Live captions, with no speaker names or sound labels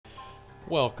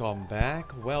Welcome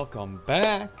back, welcome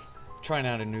back. Trying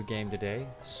out a new game today.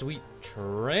 Sweet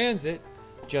Transit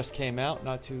just came out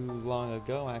not too long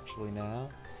ago actually now.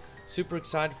 Super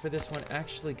excited for this one.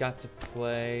 Actually got to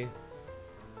play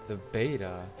the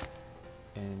beta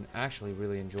and actually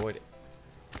really enjoyed it.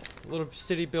 A little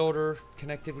city builder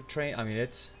connected with train. I mean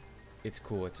it's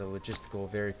cool. It's a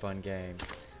logistical, very fun game.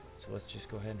 So let's just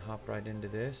go ahead and hop right into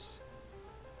this.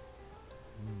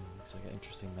 Looks like an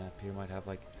interesting map here. Might have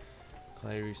like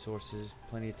clay resources,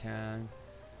 plenty of time,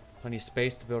 plenty of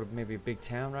space to build maybe a big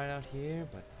town right out here,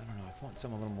 but I don't know, I want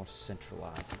something a little more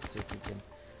centralized. Let's see if we can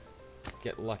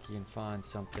get lucky and find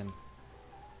something.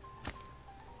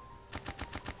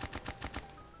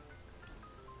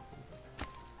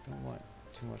 Don't want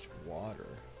too much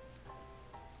water.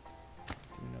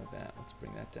 Do know that. Let's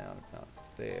bring that down about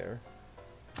there.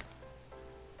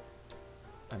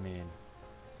 I mean,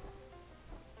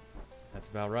 that's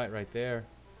about right there.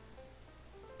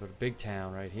 Put a big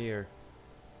town right here.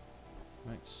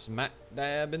 Right smack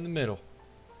dab in the middle.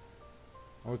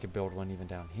 Or we could build one even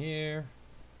down here.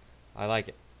 I like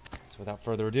it. So without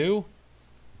further ado,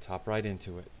 let's hop right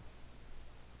into it.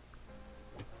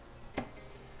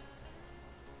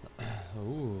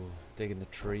 Ooh, digging the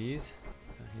trees.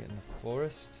 Out here in the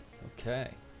forest.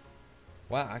 Okay.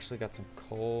 Wow, I actually got some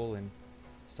coal and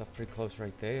stuff pretty close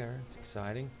right there. It's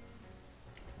exciting.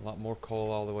 A lot more coal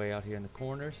all the way out here in the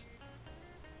corners.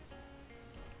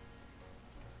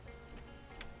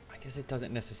 I guess it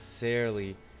doesn't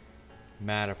necessarily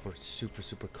matter if we're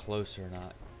super close or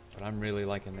not, but I'm really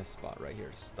liking this spot right here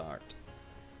to start.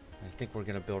 And I think we're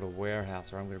gonna build a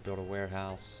warehouse, or I'm gonna build a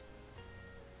warehouse,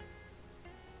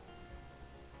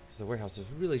 because the warehouse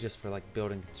is really just for like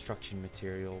building construction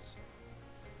materials.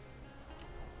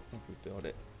 I think we build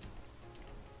it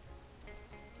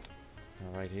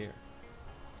right here.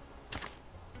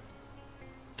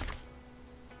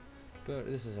 But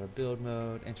this is our build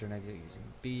mode. Enter and exit using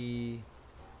B.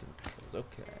 Different controls.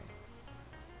 Okay.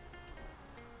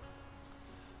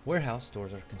 Warehouse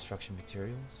stores our construction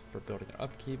materials for building and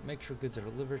upkeep. Make sure goods are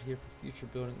delivered here for future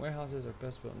building. Warehouses are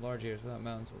best built in large areas without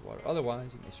mountains or water.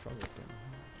 Otherwise, you may struggle with them.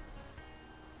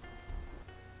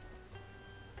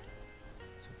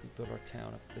 So if we build our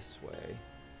town up this way.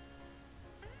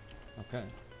 Okay.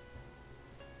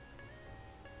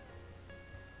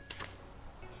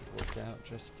 Worked out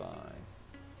just fine.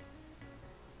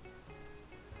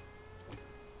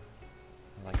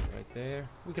 I like it right there.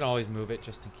 We can always move it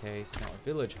just in case. Now a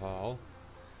village hall.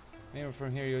 Maybe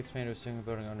from here you expand to a single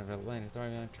building on the land. Try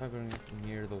building it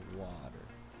near the water.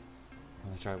 Oh,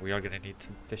 that's right. We are gonna need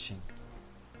some fishing,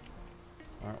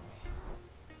 aren't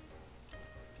we?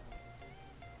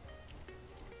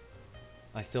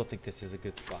 I still think this is a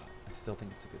good spot. I still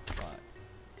think it's a good spot.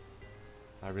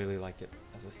 I really like it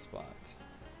as a spot.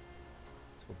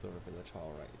 We'll build a village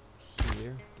hall right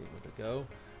here. Give it a go.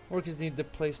 Workers need the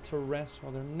place to rest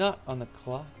while they're not on the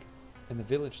clock, and the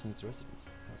village needs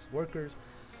residents as workers.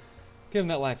 Give them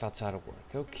that life outside of work.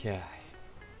 Okay.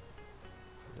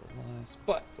 For their lives,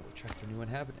 but it will attract their new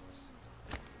inhabitants.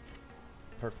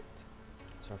 Perfect.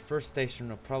 So our first station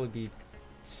will probably be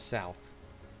south.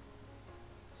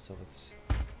 So let's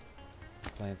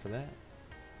plan for that.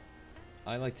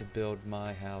 I like to build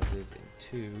my houses in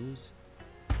twos.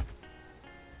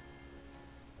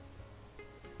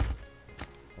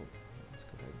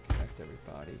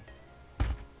 Everybody.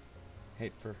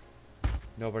 Hate for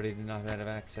nobody to not have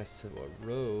access to a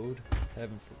road.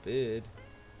 Heaven forbid.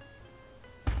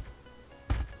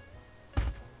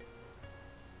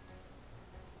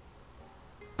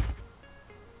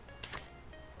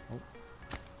 Oh.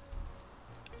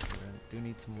 Do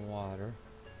need some water.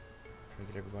 Try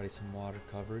to get everybody some water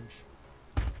coverage.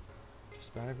 Just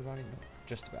about everybody? No,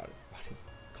 just about everybody.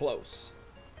 Close.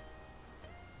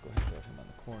 Go ahead and build him on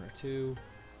the corner too.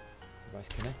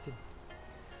 Everybody's connected.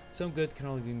 Some goods can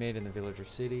only be made in the village or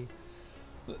city.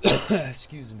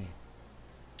 Excuse me.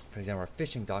 For example, our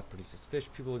fishing dock produces fish.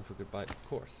 People looking for a good bite. Of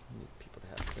course, we need people to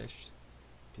have fish.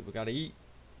 People gotta eat.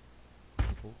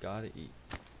 People gotta eat.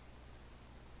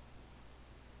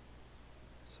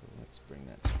 So let's bring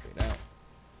that straight out.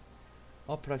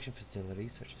 All production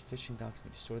facilities, such as fishing docks,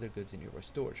 need to store their goods in nearby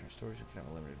storage. Our storage can have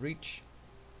a limited reach.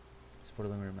 Support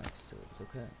a limited amount of facilities.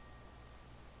 Okay.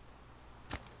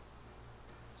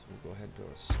 We'll go ahead and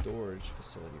build a storage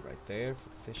facility right there for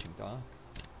the fishing dock.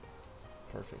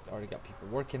 Perfect. Already got people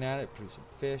working at it, producing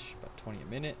fish, about 20 a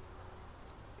minute.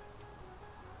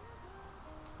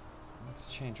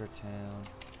 Let's change our town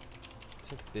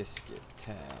to Biscuit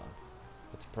Town.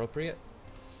 That's appropriate.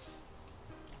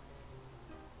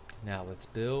 Now let's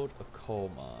build a coal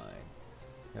mine.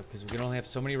 Yeah, because we can only have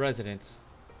so many residents.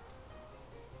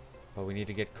 But we need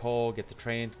to get coal, get the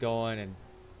trains going, and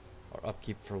our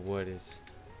upkeep for wood is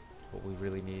what we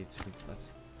really need. So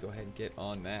let's go ahead and get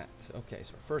on that. Okay,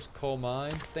 so our first coal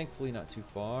mine, thankfully not too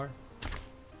far.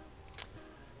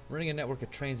 Running a network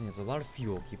of trains needs a lot of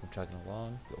fuel, keep them chugging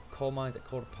along. Build coal mines at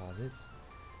coal deposits.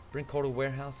 Bring coal to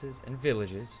warehouses and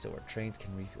villages so our trains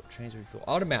can refuel. Trains refuel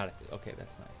automatically. Okay,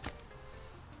 that's nice.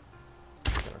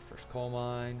 Got our first coal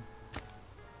mine.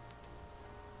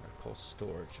 Our coal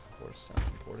storage, of course, sounds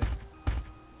important.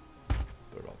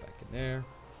 Put it all back in there.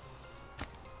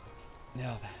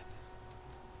 Now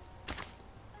then.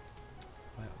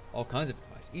 Wow, all kinds of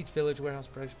advice. Each village, warehouse,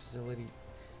 production facility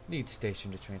needs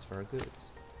station to transfer our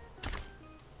goods.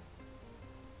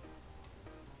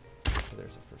 So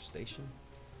there's our first station.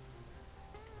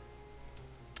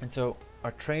 And so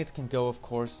our trains can go, of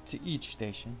course, to each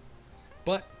station.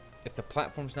 But if the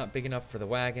platform's not big enough for the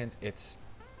wagons, it's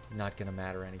not going to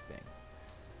matter anything.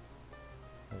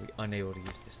 We'll be unable to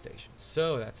use this station.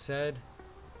 So that said,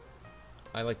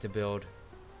 I like to build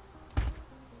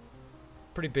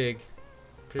pretty big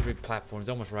platforms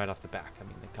almost right off the back. I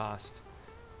mean, they cost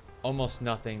almost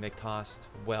nothing. They cost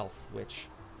wealth, which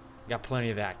we got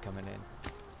plenty of that coming in.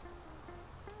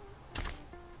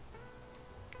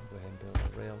 Go ahead and build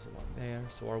our rails along there.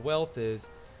 So our wealth is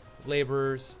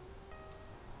laborers.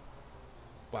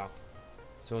 Wow.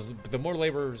 So the more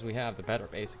laborers we have, the better,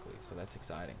 basically. So that's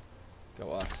exciting.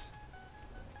 Go us.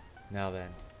 Now then,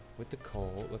 with the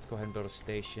coal, let's go ahead and build a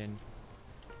station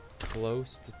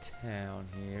close to town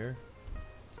here.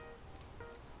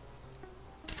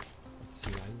 Let's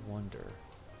see, I wonder.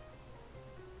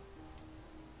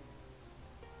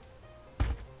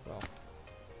 Well,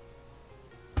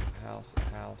 a house,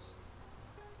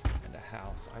 and a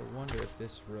house. I wonder if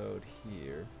this road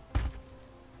here,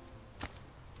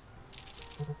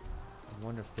 I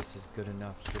wonder if this is good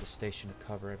enough for the station to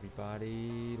cover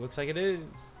everybody. Looks like it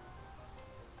is.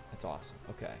 That's awesome.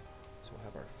 Okay, so we'll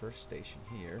have our first station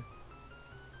here.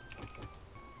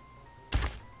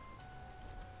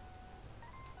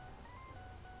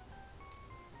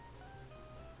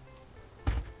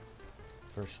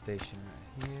 First station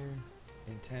right here,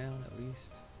 in town at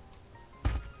least.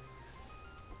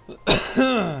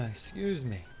 Excuse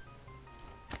me.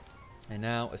 And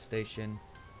now a station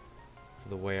for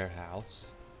the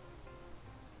warehouse.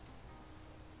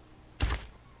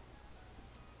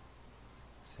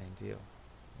 Same deal.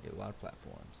 You get a lot of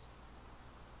platforms.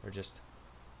 Or just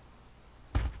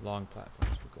long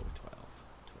platforms. We'll go to 12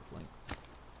 length.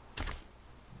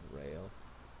 Rail.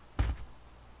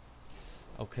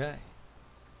 Okay.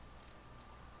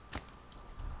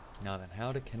 Now then,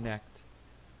 how to connect.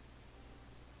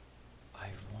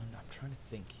 I'm trying to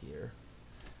think here.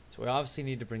 So we obviously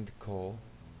need to bring the coal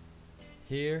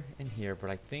here and here, but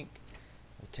I think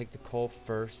we'll take the coal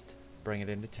first, bring it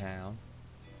into town.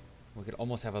 We could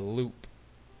almost have a loop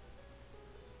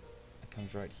that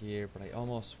comes right here, but I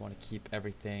almost want to keep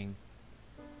everything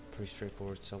pretty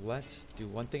straightforward. So let's do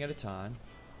one thing at a time.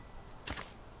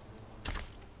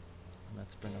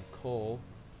 Let's bring our coal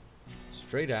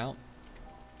straight out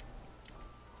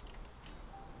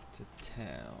to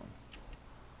town.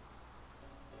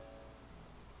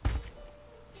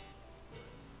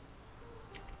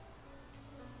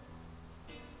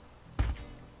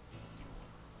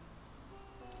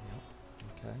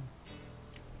 Okay.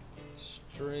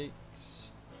 Straight.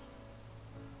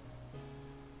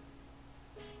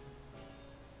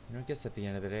 You know, I guess at the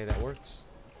end of the day that works.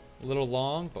 A little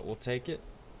long, but we'll take it.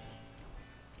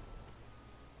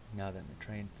 Now then, the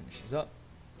train finishes up.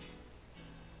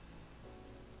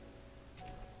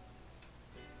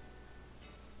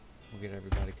 We'll get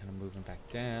everybody kind of moving back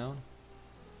down.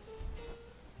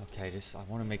 Okay, I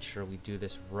want to make sure we do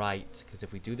this right, because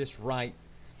if we do this right,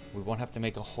 we won't have to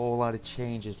make a whole lot of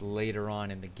changes later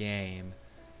on in the game.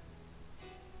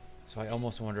 So I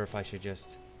almost wonder if I should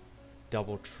just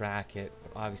double track it,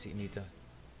 but obviously it needs a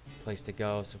place to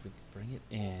go. So if we bring it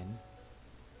in,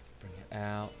 bring it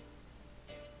out,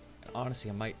 and honestly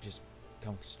I might just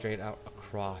come straight out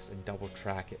across and double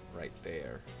track it right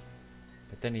there.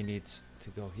 But then he needs to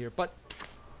go here, but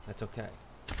that's okay.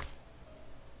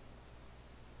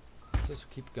 So just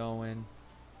keep going.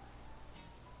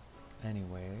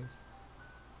 Anyways,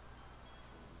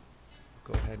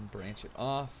 go ahead and branch it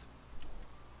off.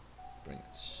 Bring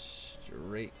it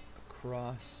straight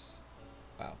across.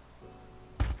 Wow.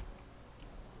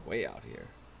 Way out here.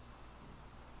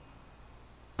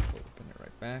 Open it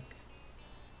right back.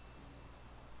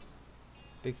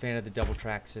 Big fan of the double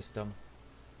track system.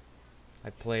 I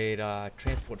played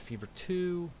Transport Fever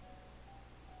 2.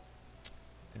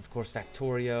 And of course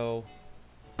Factorio.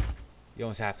 You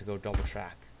almost have to go double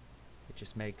track. It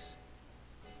just makes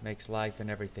Makes life and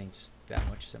everything just that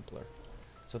much simpler.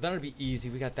 So that'll be easy.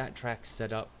 We got that track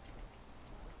set up.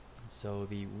 So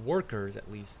the workers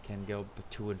at least can go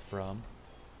to and from.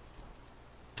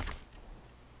 But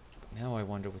now I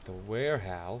wonder with the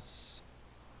warehouse.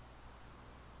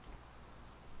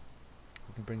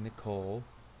 We can bring the coal.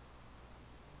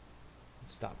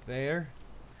 Stop there.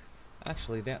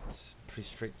 Actually, that's pretty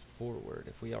straightforward.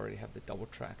 If we already have the double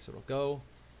tracks, it'll go.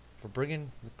 If we're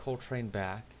bringing the coal train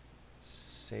back,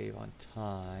 save on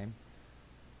time.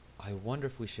 I wonder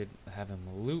if we should have him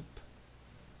loop.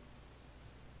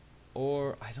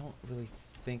 Or I don't really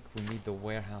think we need the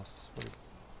warehouse. What is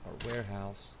our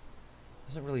warehouse?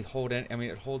 Doesn't really hold any. I mean,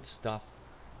 it holds stuff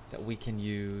that we can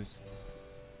use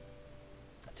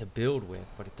to build with,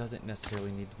 but it doesn't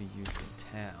necessarily need to be used in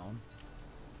town.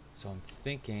 So I'm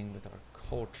thinking with our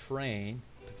coal train,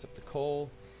 picks up the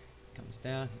coal, comes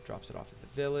down, he drops it off at the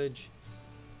village.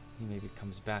 He maybe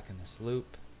comes back in this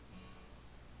loop.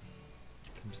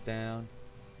 Comes down.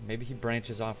 Maybe he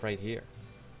branches off right here.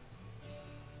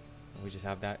 And we just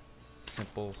have that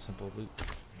simple loop.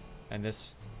 And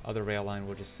this other rail line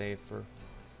we'll just save for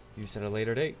use at a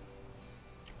later date.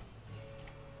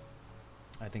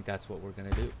 I think that's what we're gonna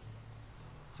do.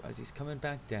 So as he's coming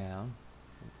back down,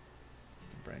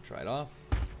 branch right off,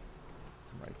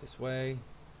 come right this way.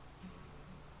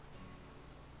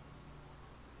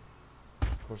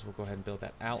 Of course, we'll go ahead and build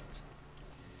that out.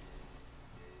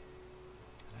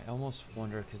 I almost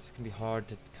wonder, because it's gonna be hard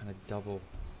to kind of double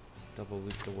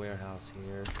loop the warehouse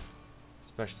here,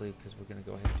 especially because we're gonna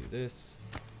go ahead and do this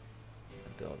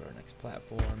and build our next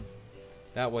platform.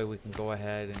 That way we can go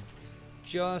ahead and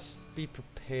just be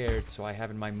prepared, so I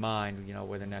have in my mind, you know,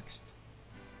 where the next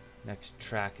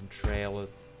track and trail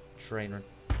is, train,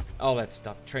 all that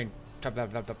stuff, train, blah, blah,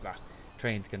 blah, blah.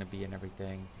 Train's gonna be and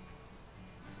everything.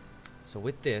 So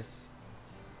with this,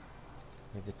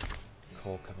 we have the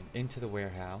coal coming into the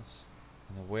warehouse,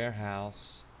 and the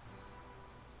warehouse,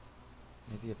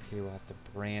 maybe up here we'll have to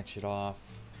branch it off.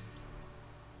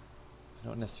 I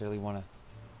don't necessarily want to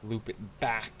loop it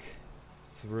back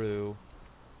through,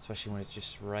 especially when it's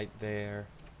just right there.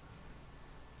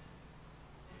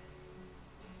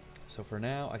 So for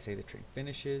now, I say the train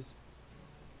finishes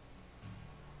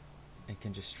and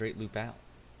can just straight loop out.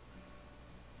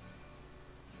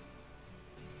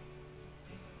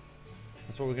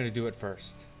 That's what we're going to do at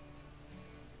first.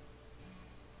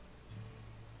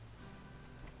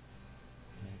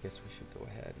 And I guess we should go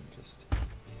ahead and just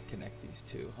connect these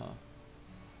two, huh?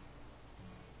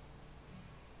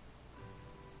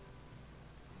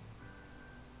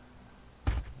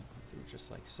 Come through just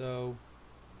like so.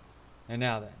 And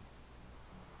now then.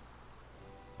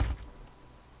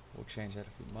 We'll change that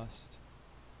if we must.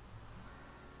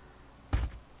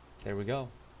 There we go.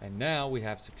 And now we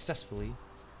have successfully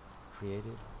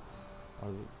created our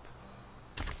loop.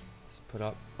 Let's put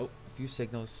up a few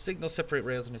signals. Signals separate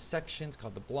rails into sections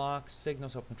called the blocks.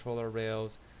 Signals help control our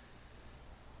rails.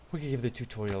 We can give the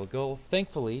tutorial a go.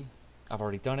 Thankfully, I've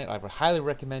already done it. I would highly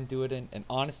recommend doing it. And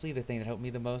honestly, the thing that helped me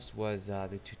the most was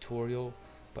the tutorial,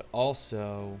 but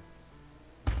also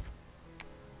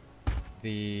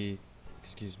the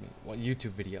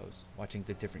YouTube videos. Watching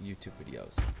the different YouTube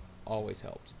videos always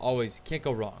helps. Always can't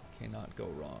go wrong. Cannot go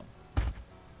wrong.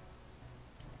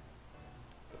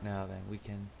 But now then,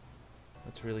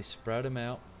 let's really spread them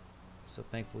out. So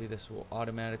thankfully, this will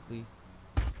automatically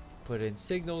put in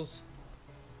signals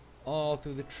all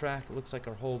through the track. It looks like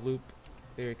our whole loop.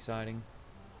 Very exciting.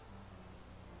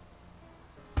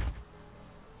 There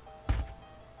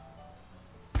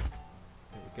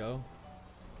we go.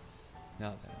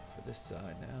 Now then, for this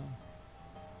side now.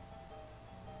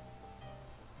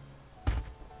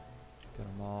 Got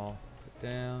them all put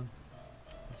down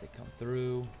as they come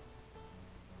through.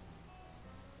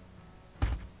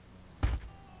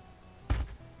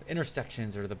 The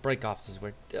intersections or the break-offs is where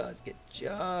it does get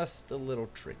just a little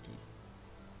tricky.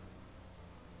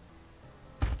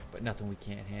 But nothing we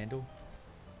can't handle.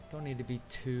 Don't need to be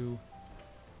too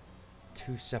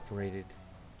separated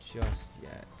just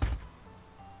yet.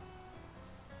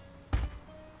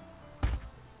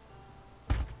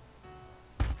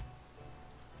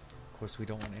 Of course, we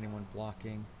don't want anyone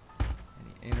blocking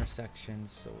any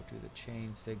intersections, so we'll do the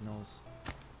chain signals.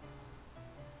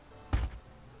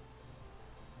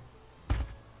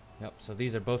 Yep, so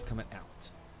these are both coming out.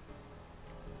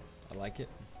 I like it.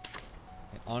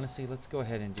 And honestly, let's go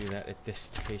ahead and do that at this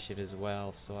station as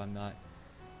well, so I'm not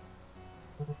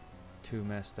too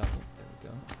messed up. Oh, there we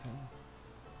go.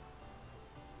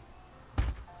 Okay.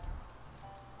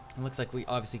 It looks like we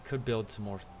obviously could build some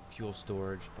more fuel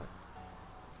storage, but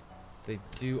they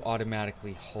do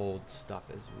automatically hold stuff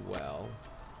as well.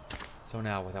 So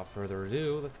now, without further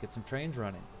ado, let's get some trains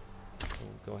running. So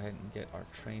we'll go ahead and get our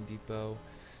train depot.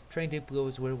 Train depot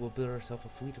is where we'll build ourselves a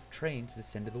fleet of trains to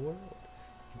send to the world.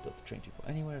 You can build the train depot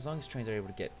anywhere as long as trains are able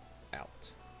to get out.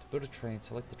 To build a train,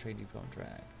 select the train depot and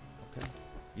drag. Okay,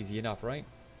 easy enough, right?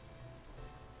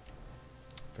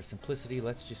 For simplicity,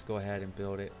 let's just go ahead and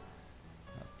build it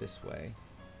this way.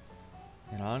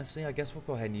 And honestly, I guess we'll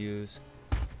go ahead and use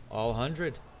all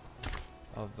 100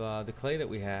 of the clay that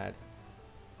we had.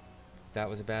 If that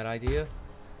was a bad idea,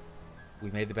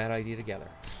 we made the bad idea together.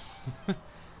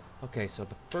 Okay, so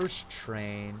the first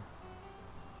train,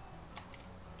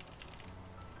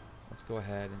 let's go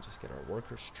ahead and just get our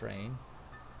workers train.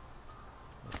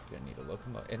 We're gonna need a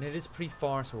locomotive, and it is pretty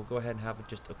far, so we'll go ahead and have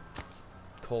just a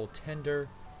coal tender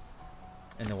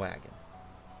and the wagon.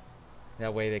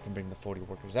 That way they can bring the 40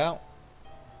 workers out,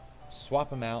 swap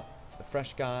them out for the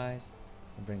fresh guys,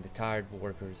 and bring the tired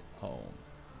workers home.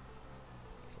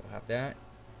 So we'll have that.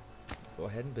 Go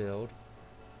ahead and build.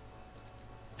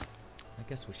 I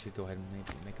guess we should go ahead and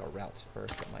maybe make our routes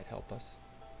first. That might help us.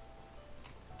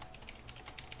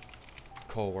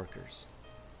 Coal workers.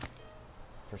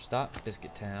 First stop,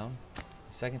 Biscuit Town.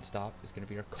 The second stop is going to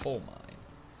be our coal mine.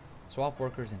 Swap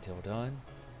workers until done.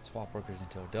 Swap workers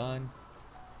until done.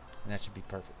 And that should be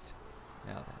perfect.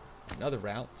 Now then, another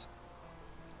route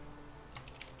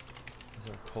is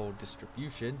our coal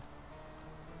distribution.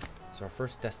 So our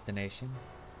first destination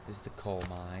is the coal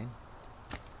mine.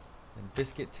 Then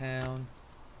Biscuit Town,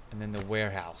 and then the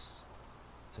warehouse.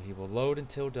 So he will load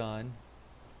until done,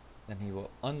 then he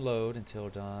will unload until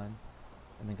done,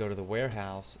 and then go to the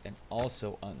warehouse and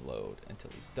also unload until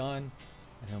he's done,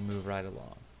 and he'll move right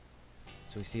along.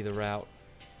 So we see the route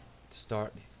to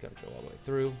start. He's got to go all the way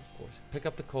through, of course. Pick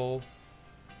up the coal,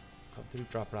 come through,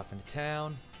 drop it off into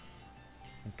town,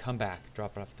 and come back,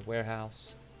 drop it off at the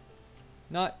warehouse.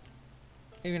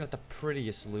 Maybe not the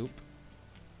prettiest loop,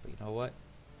 but you know what?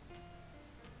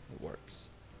 It works.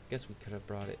 Guess we could have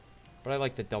brought it, but I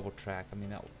like the double track. I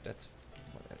mean, that's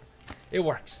whatever. It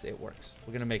works. It works.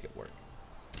 We're gonna make it work.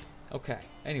 Okay.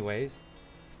 Anyways,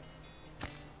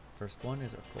 first one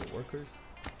is our coal workers.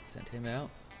 Send him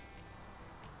out.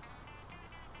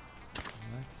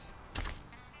 Let's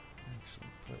actually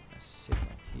put a signal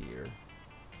here.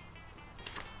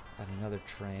 Add another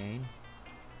train.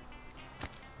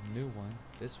 A new one.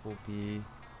 This will be.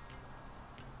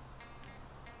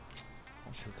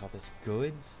 What should we call this?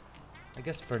 Goods? I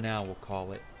guess for now we'll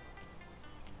call it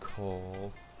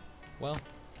coal. Well,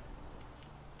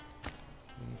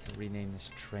 we need to rename this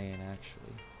train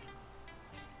actually.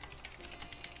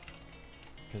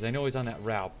 Because I know he's on that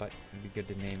route, but it'd be good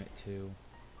to name it too.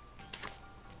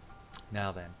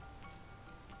 Now then.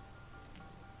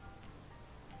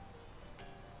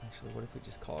 Actually, what if we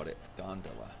just called it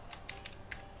gondola?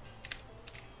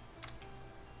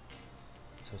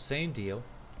 So same deal.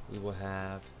 We will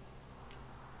have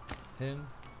him,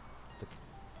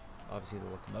 obviously the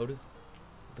locomotive,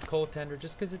 the coal tender,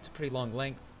 just because it's a pretty long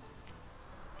length.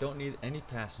 Don't need any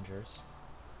passengers.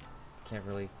 Can't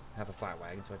really have a flat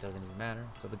wagon, so it doesn't even matter.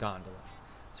 So the gondola.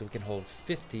 So we can hold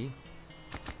 50.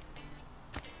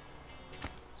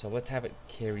 So let's have it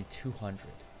carry 200.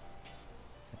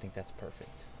 I think that's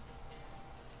perfect.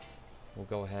 We'll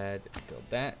go ahead and build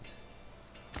that.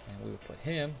 And we will put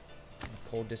him in the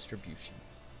coal distribution.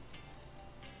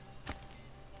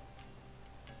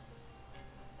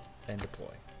 And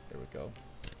deploy. There we go.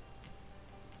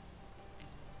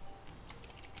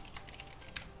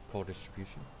 Coal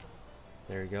distribution.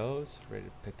 There he goes. Ready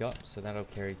to pick up. So that'll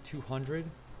carry 200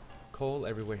 coal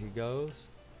everywhere he goes.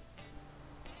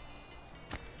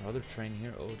 Another train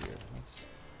here. Oh dear.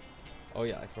 Oh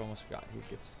yeah, I almost forgot. He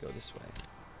gets to go this way.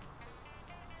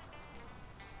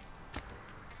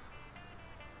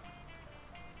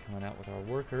 Coming out with our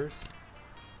workers.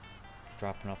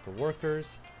 Dropping off the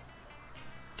workers.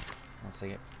 Once they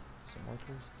get some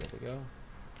workers, there we go.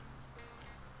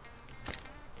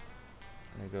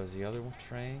 And there goes the other one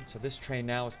train. So this train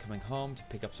now is coming home to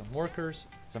pick up some workers,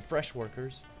 some fresh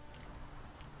workers.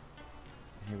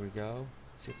 And here we go.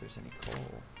 Let's see if there's any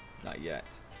coal. Not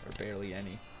yet, or barely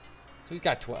any. So he's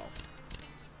got 12.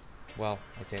 Well,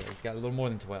 I say that he's got a little more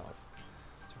than 12.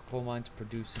 So coal mine's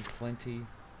producing plenty.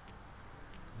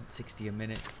 At 60 a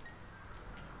minute.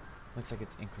 Looks like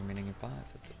it's incrementing in 5.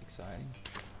 So that's exciting.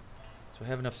 So we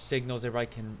have enough signals. Everybody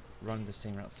can run the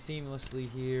same route seamlessly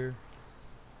here.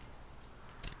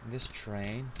 And this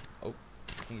train. Oh,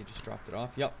 I think you just dropped it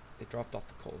off. Yep, they dropped off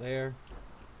the coal there.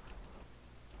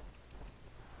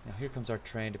 Now here comes our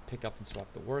train to pick up and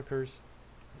swap the workers.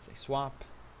 As they swap.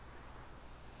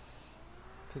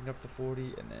 Picking up the 40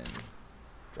 and then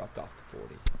dropped off the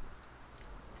 40.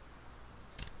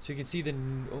 So you can see the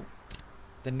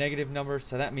negative number.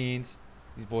 So that means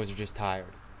these boys are just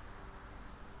tired.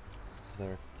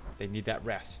 So they need that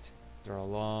rest. They're a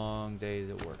long days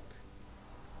at work.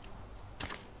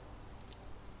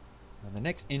 Now the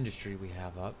next industry we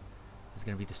have up is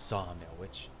going to be the sawmill,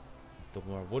 which the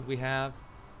more wood we have,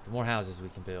 the more houses we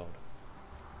can build.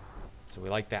 So we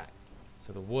like that.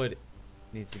 So the wood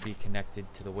needs to be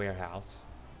connected to the warehouse.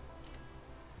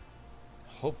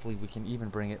 Hopefully we can even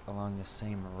bring it along the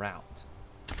same route.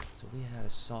 So we had a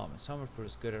sawmill. Sawmill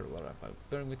is good at a lot of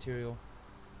building material.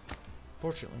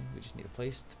 Fortunately, we just need a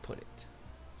place to put it.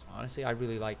 So honestly, I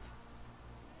really like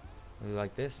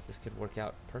this. This could work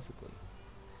out perfectly.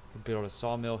 Could build a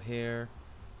sawmill here.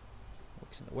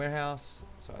 Works in the warehouse.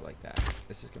 So I like that.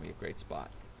 This is gonna be a great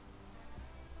spot.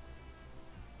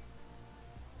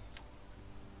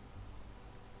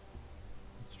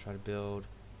 Let's try to build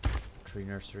a tree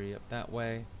nursery up that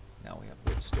way. Now we have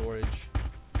wood storage.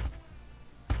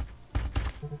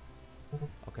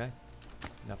 Okay,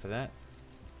 enough of that.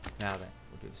 Now then,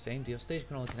 we'll do the same deal. Station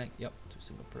can only connect, yep, to a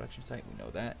single production site. We know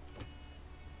that.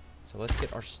 So let's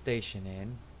get our station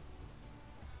in.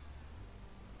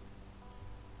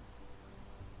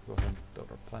 Go ahead and build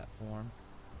our platform.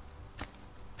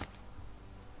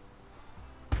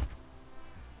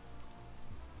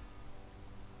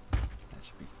 That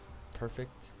should be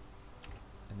perfect.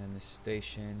 And then the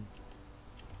station.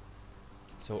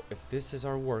 So if this is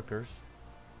our workers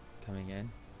coming in.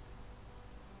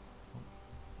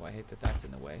 Oh, I hate that that's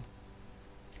in the way.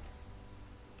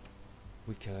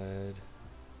 We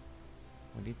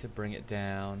need to bring it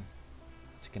down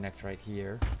to connect right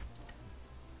here.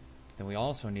 Then we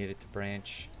also need it to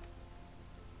branch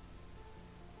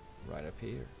right up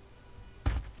here.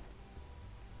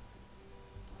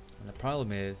 And the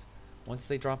problem is, once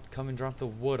they come and drop the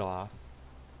wood off,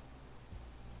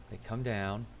 they come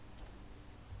down,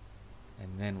 and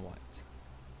then what?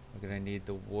 We're gonna need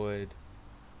the wood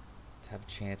to have a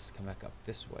chance to come back up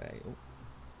this way. Ooh.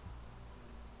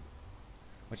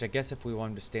 Which I guess if we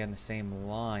wanted to stay on the same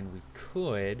line, we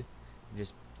could and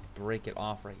just break it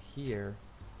off right here.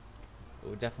 It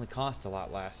would definitely cost a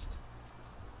lot less.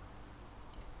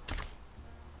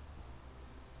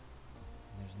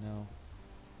 There's no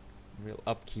real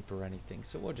upkeep or anything,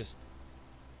 so we'll just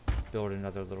build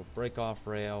another little break-off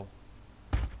rail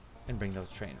and bring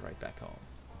those trains right back home.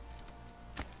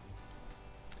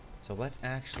 So let's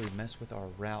actually mess with our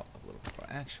route a little bit.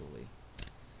 Actually,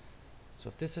 so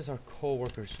if this is our coal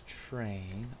workers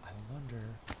train, I wonder.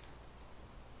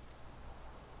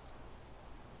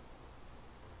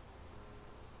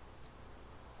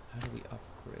 How do we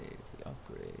upgrade? If we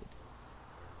upgrade,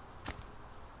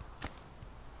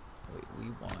 wait, we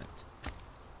want.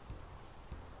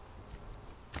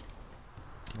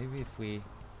 Maybe if we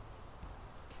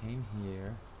came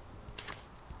here,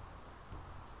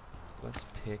 let's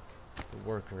pick the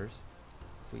workers.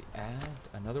 If we add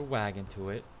another wagon to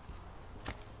it,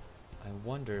 I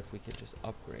wonder if we could just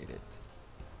upgrade it,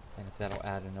 and if that'll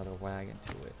add another wagon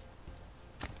to it.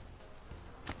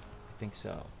 I think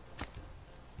so.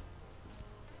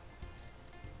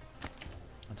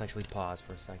 Let's actually pause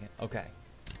for a second. Okay.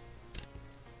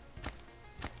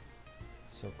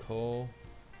 So coal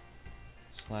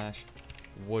 /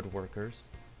 woodworkers.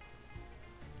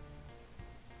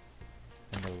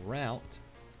 And the route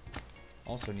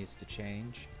also needs to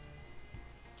change.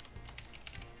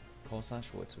 Coal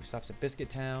 / wood. So he stops at Biscuit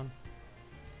Town.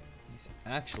 He's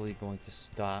actually going to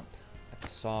stop at the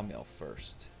sawmill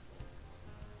first.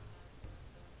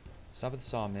 Stop at the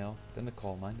sawmill, then the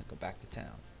coal mine, then go back to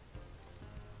town.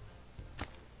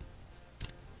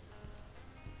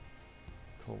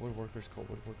 Coal woodworkers, coal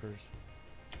woodworkers.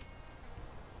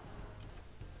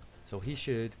 So he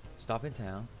should stop in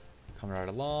town, come right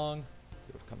along, be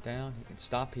able to come down. He can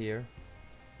stop here,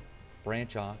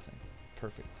 branch off, and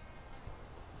perfect.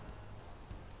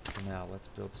 So now let's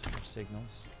build some more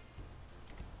signals.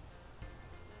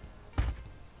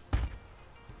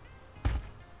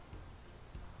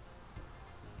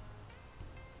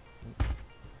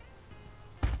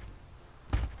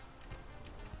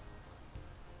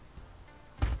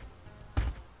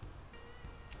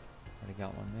 Already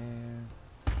got one there.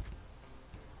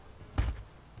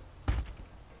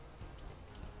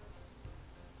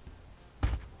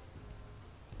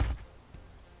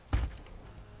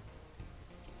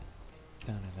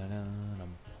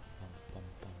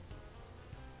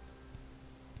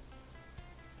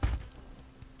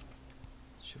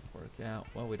 Should work out.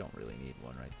 Well, we don't really need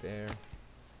one right there.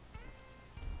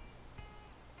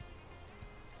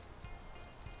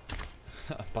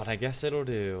 But I guess it'll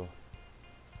do.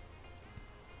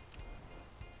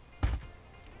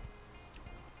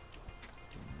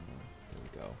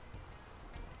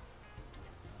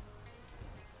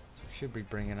 should be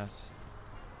bringing us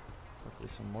hopefully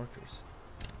some workers.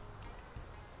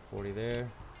 40 there.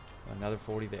 Another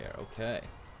 40 there. Okay.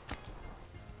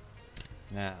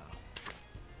 Now,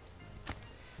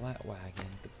 flat wagon.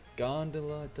 The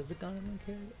gondola. Does the gondola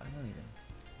carry? I don't even.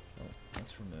 Oh,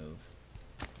 let's remove.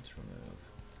 Let's remove.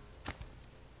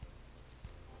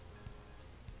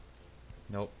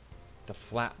 Nope. The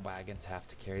flat wagons have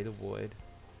to carry the wood.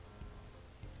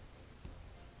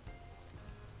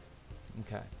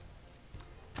 Okay.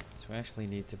 So we actually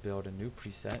need to build a new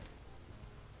preset.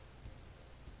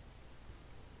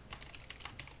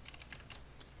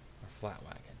 Our flat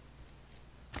wagon.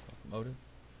 Locomotive.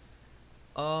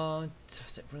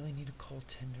 Does it really need a coal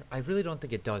tender? I really don't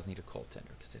think it does need a coal tender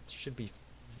because it should be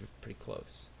pretty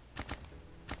close.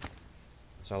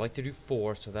 So I like to do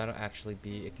 4, so that'll actually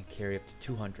be, it can carry up to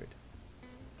 200.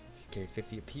 Carry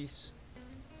 50 apiece.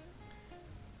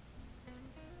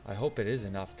 I hope it is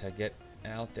enough to get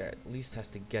out there. At least has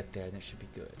to get there, and it should be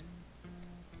good.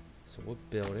 So we'll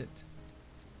build it.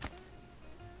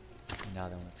 And now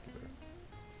then, let's give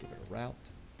it a route.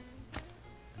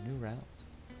 A new route.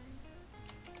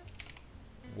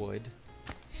 Wood.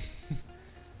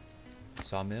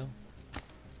 Sawmill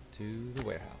to the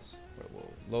warehouse. Where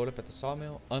we'll load up at the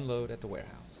sawmill, unload at the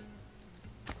warehouse.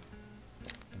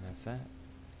 And that's that.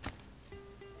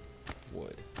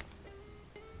 Wood.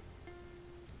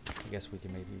 I guess we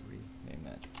can maybe rename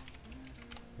that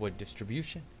wood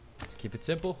distribution. Let's keep it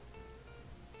simple.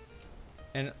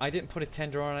 And I didn't put a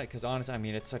tender on it because honestly, I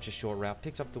mean, it's such a short route.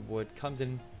 Picks up the wood, comes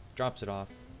in, drops it off,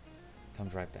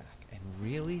 comes right back. And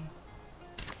really,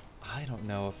 I don't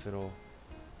know if it'll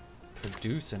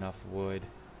produce enough wood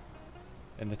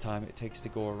in the time it takes to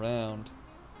go around.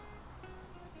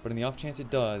 But in the off chance it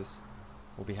does,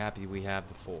 we'll be happy we have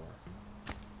the 4.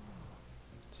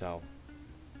 So,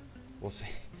 we'll see.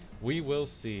 We will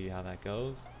see how that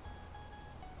goes.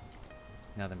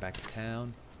 Now then, back to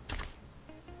town.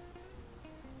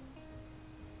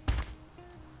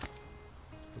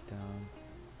 Let's put down.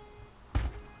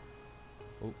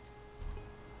 Oh.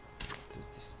 Does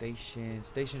the station?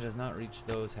 Station does not reach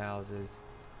those houses.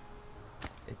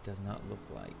 It does not look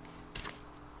like.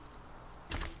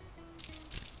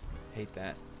 Hate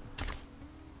that.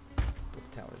 Put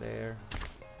a tower there.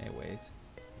 Anyways.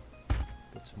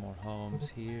 Put some more homes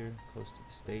here, close to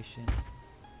the station.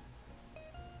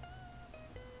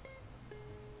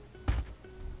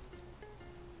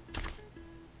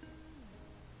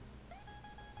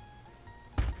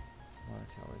 Water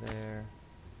tower there.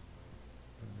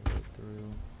 Bring the road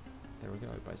through. There we go.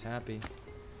 Everybody's happy.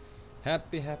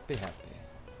 Happy, happy, happy.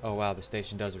 Oh wow, the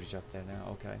station does reach up there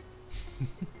now. Okay.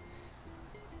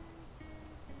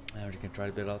 Now we're just gonna try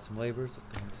to build out some laborers. Let's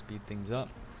go ahead and speed things up.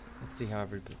 Let's see how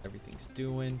everything's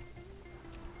doing.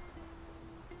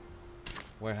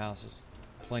 Warehouses,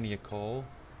 plenty of coal.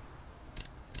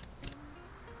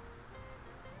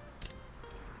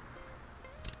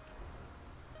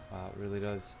 Wow, it really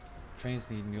does. Trains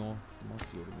need more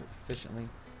fuel to move efficiently.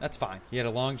 That's fine. He had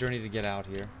a long journey to get out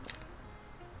here.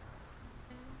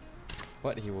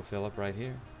 But he will fill up right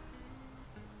here.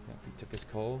 Yep, he took his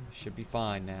coal. Should be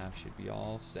fine now. Should be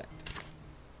all set.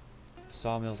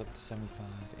 Sawmill's up to 75,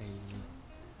 80,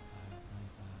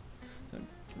 95. So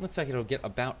it looks like it'll get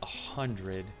about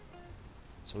 100.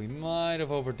 So we might have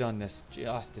overdone this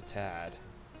just a tad.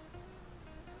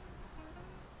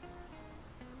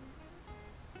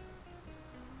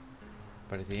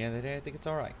 But at the end of the day, I think it's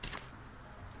alright.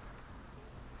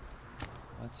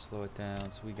 Let's slow it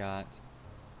down. So we got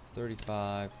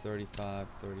 35, 35,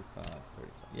 35, 35.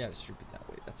 Yeah, distribute that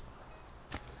way. That's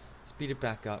fine. Speed it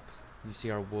back up. You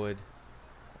see our wood.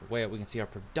 Way up, we can see our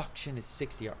production is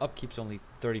 60. Our upkeep's only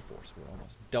 34, so we're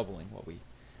almost doubling what we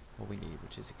need,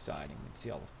 which is exciting. We can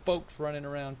see all the folks running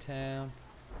around town,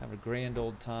 having a grand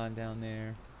old time down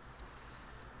there.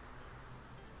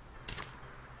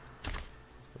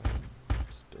 Let's go ahead and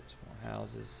just build some more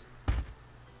houses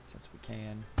since we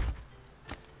can.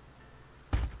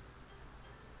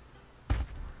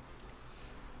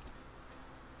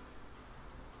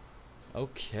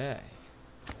 Okay.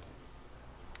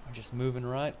 We're just moving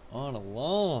right on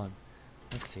along.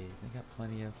 Let's see. They got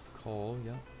plenty of coal.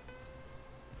 Yep.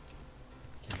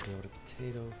 We can build a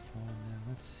potato farm now.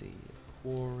 Let's see. A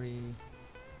quarry.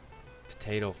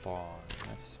 Potato farm.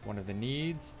 That's one of the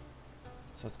needs.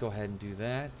 So let's go ahead and do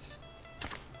that.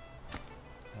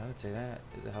 I would say that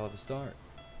is a hell of a start.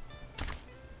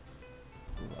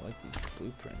 Ooh, I like these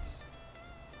blueprints.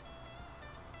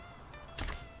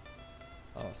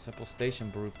 Oh, simple station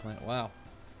blueprint. Wow.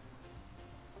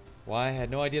 Why? I had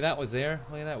no idea that was there.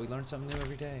 Look at that. We learn something new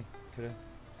every day. Could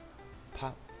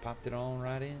have popped it on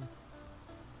right in.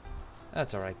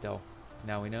 That's alright though.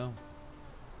 Now we know.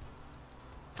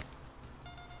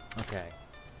 Okay.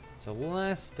 So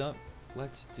last up,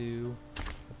 let's do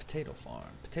a potato farm.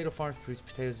 Potato farms produce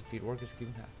potatoes and feed workers,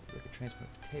 keep them happy. We can transport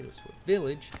potatoes to a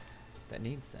village that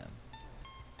needs them.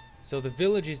 So the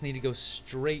villages need to go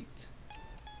straight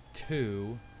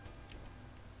to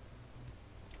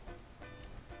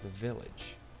the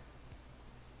village.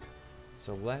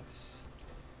 So let's...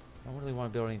 I don't really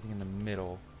want to build anything in the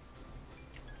middle.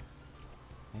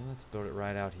 Maybe let's build it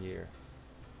right out here.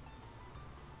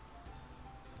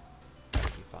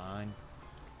 That'll be fine.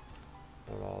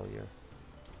 Build all your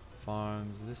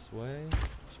farms this way.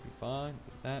 Should be fine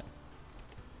with that.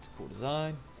 It's a cool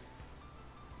design.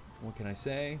 What can I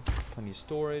say? Plenty of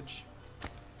storage.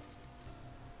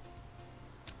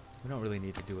 We don't really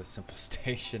need to do a simple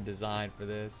station design for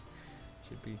this.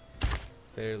 Should be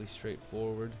fairly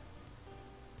straightforward.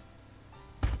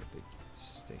 Big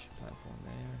station platform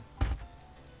there.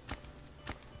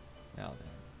 Now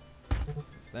then,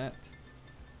 there's that.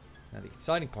 Now the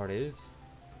exciting part is,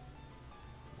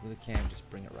 we really can just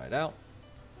bring it right out.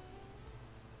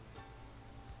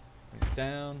 Bring it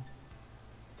down.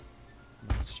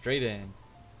 Straight in.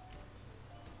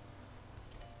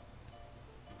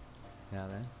 Now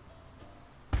then,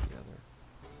 the other.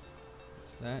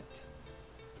 There's that.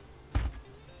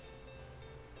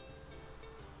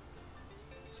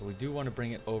 So we do want to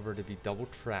bring it over to be double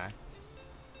tracked.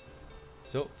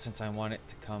 So since I want it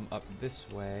to come up this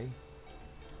way,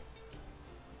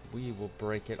 we will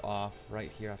break it off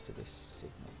right here after this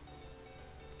signal,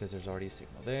 because there's already a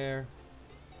signal there.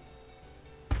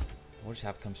 We'll just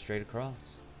have it come straight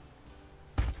across.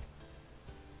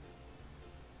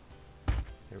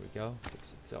 There we go.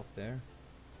 Fix itself there.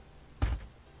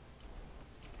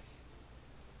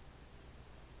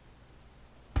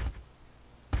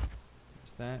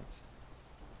 There's that.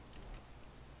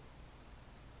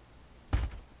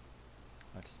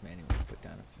 I'll just manually put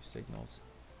down a few signals.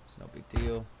 It's no big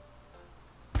deal.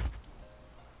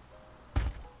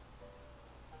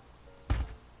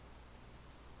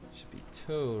 Should be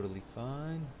totally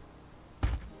fine.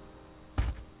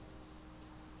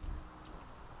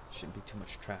 Shouldn't be too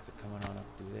much traffic coming on up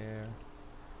through there.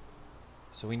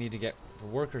 So we need to get the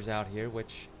workers out here,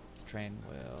 which the train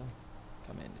will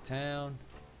come into town.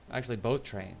 Actually, both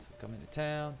trains will come into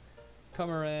town, come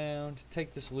around,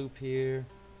 take this loop here,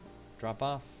 drop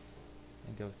off,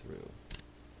 and go through.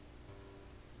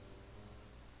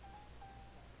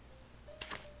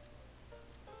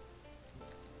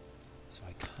 So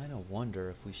I kind of wonder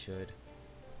if we should...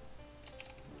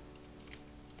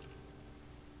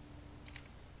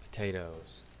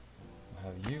 Potatoes.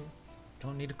 We'll have you.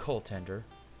 Don't need a coal tender.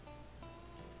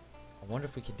 I wonder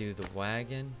if we could do the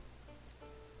wagon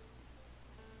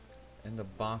and the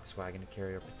box wagon to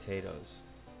carry our potatoes.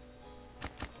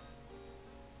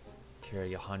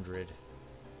 Carry 100.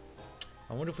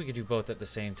 I wonder if we could do both at the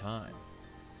same time.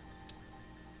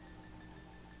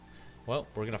 Well,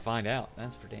 we're gonna find out.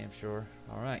 That's for damn sure.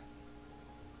 Alright.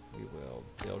 We will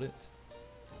build it.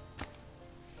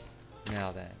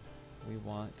 Now then, we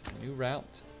want a new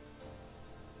route.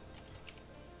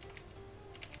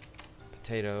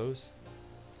 Potatoes.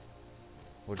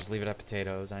 We'll just leave it at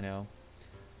potatoes, I know.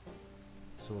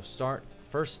 So we'll start.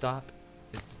 First stop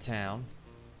is the town.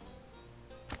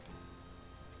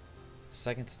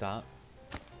 Second stop,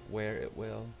 where it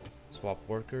will swap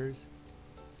workers.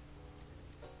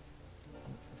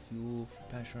 For fuel, for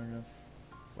passenger enough,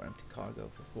 for empty cargo,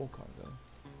 for full cargo.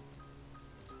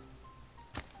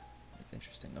 That's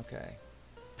interesting. Okay.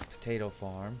 Potato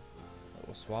farm.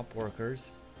 We'll swap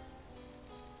workers.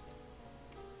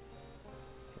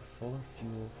 For fuller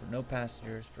fuel, for no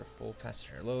passengers, for full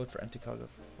passenger load, for empty cargo,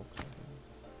 for full cargo.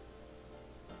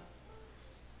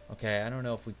 Okay, I don't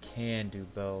know if we can do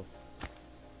both,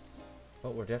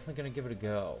 but we're definitely gonna give it a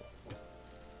go.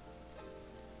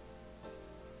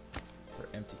 For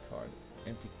empty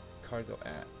cargo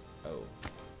at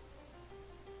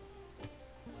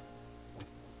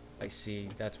I see.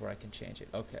 That's where I can change it.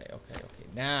 Okay, okay, okay.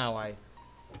 Now I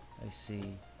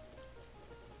see.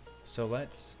 So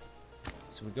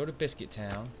so we go to Biscuit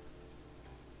Town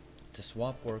to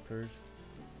swap workers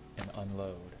and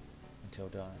unload until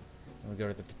done. And we go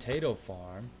to the potato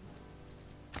farm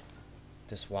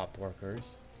to swap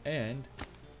workers and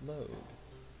load.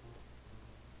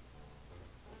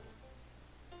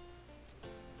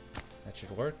 That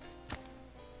should work.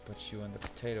 Put you on the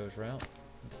potatoes route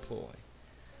and deploy.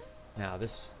 Now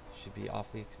this should be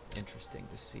awfully interesting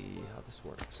to see how this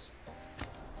works.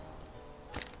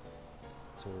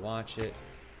 So we'll watch it.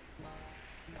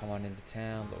 Come on into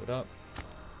town, load up.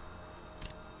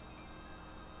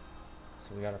 So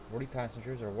so we got our 40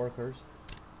 passengers, our workers.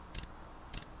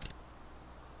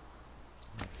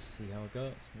 Let's see how it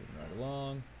goes. Moving right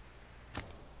along.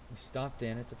 We stopped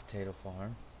in at the potato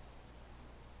farm.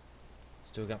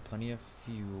 Still got plenty of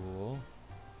fuel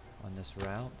on this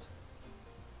route.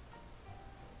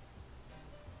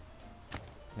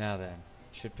 Now then,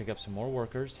 should pick up some more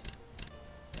workers.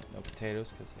 No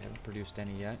potatoes because they haven't produced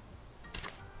any yet.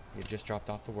 We just dropped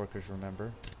off the workers,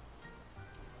 remember.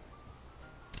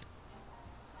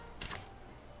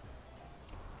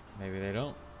 Maybe they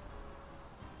don't.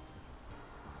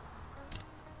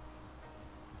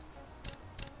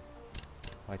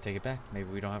 Why take it back? Maybe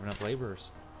we don't have enough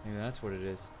laborers. Maybe that's what it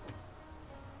is.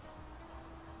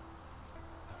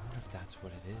 I wonder if that's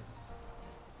what it is.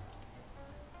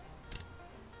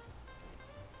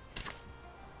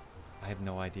 I have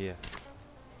no idea.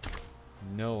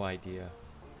 No idea.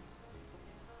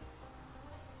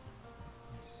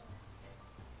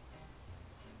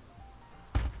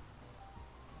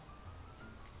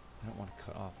 I don't want to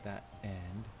cut off that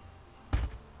end.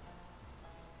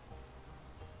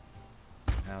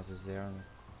 Some houses there on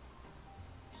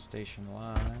the station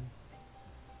line.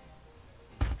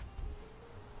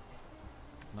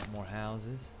 Not more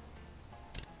houses.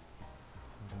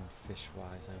 I'm doing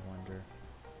fish-wise, I wonder.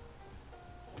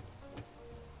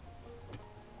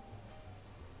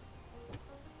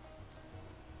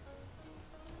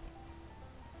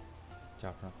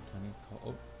 Dropping off plenty of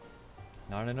coal. Oh,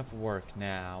 not enough work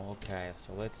now. Okay,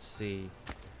 so let's see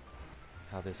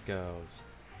how this goes.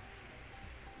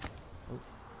 Oh.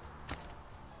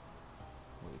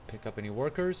 Will we pick up any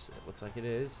workers? It looks like it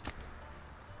is.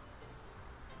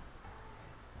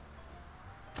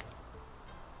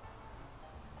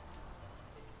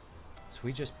 So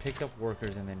we just picked up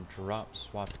workers and then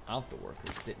swapped out the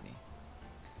workers, didn't he?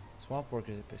 Swap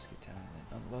workers at Biscuit Town and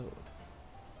then unload.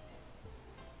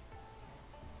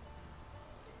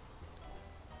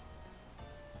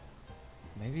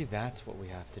 Maybe that's what we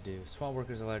have to do. Swap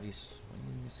workers allowed to use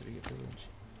city of village.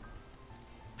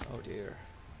 Oh dear.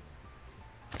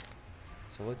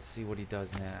 So let's see what he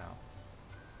does now.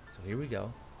 So here we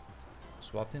go.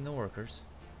 Swapped in the workers.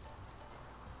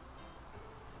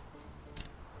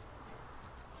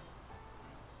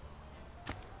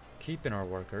 Keeping our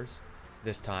workers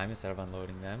this time instead of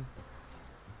unloading them.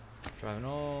 Driving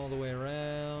all the way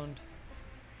around.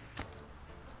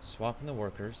 Swapping the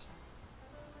workers.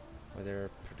 Where they're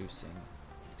producing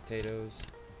potatoes.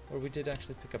 Or we did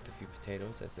actually pick up a few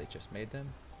potatoes as they just made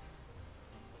them.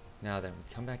 Now then,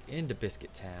 we come back into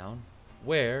Biscuit Town,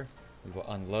 where we will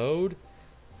unload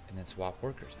and then swap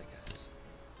workers, I guess.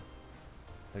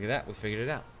 Look at that, we figured it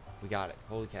out. We got it.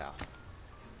 Holy cow.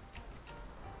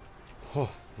 Oh,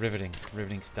 riveting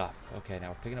stuff. Okay,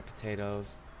 now we're picking up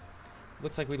potatoes.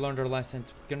 Looks like we learned our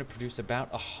lessons. We're gonna produce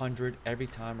about 100 every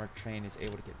time our train is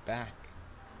able to get back.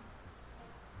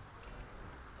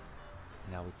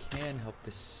 Now we can help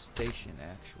this station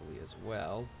actually as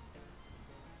well.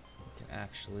 We can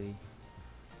actually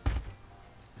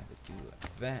have it do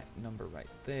that number right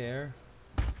there.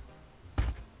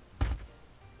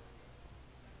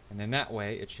 And then that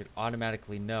way it should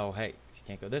automatically know, hey, if you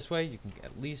can't go this way, you can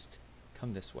at least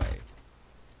come this way.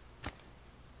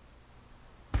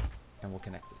 And we'll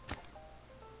connect it.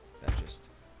 That just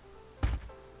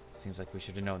seems like we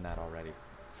should have known that already.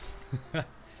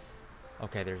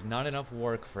 Okay, there's not enough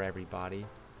work for everybody,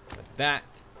 but that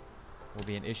will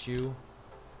be an issue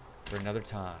for another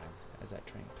time as that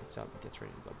train picks up and gets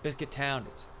ready to go. Biscuit Town,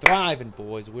 it's thriving,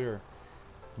 boys. We're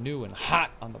new and hot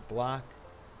on the block.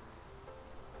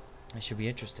 It should be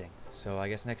interesting. So I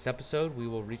guess next episode we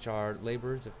will reach our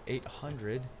laborers of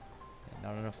 800 and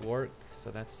not enough work.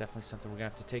 So that's definitely something we're going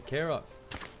to have to take care of.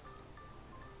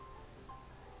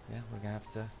 Yeah, we're going to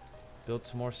have to build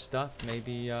some more stuff.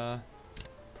 Maybe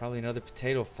probably another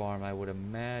potato farm, I would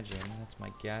imagine. That's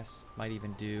my guess. Might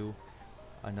even do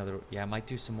another. Yeah, might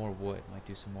do some more wood.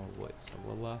 So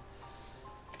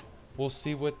we'll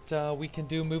see what we can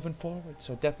do moving forward.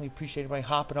 So definitely appreciate everybody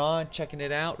hopping on, checking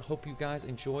it out. Hope you guys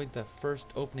enjoyed the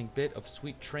first opening bit of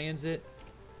Sweet Transit.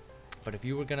 But if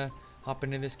you were gonna hop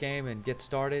into this game and get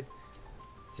started,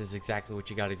 this is exactly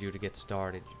what you got to do to get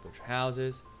started. You build your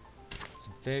houses,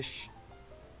 some fish.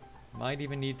 Might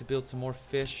even need to build some more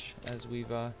fish as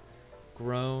we've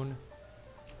grown.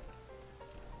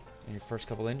 In your first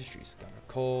couple industries, got our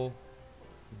coal,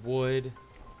 wood,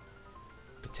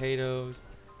 potatoes,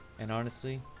 and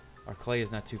honestly, our clay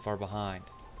is not too far behind.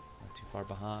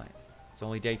 It's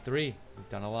only day 3. We've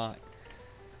done a lot.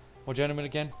 Well, gentlemen,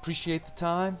 again, appreciate the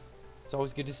time. It's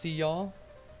always good to see y'all,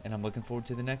 and I'm looking forward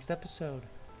to the next episode.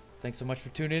 Thanks so much for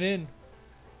tuning in.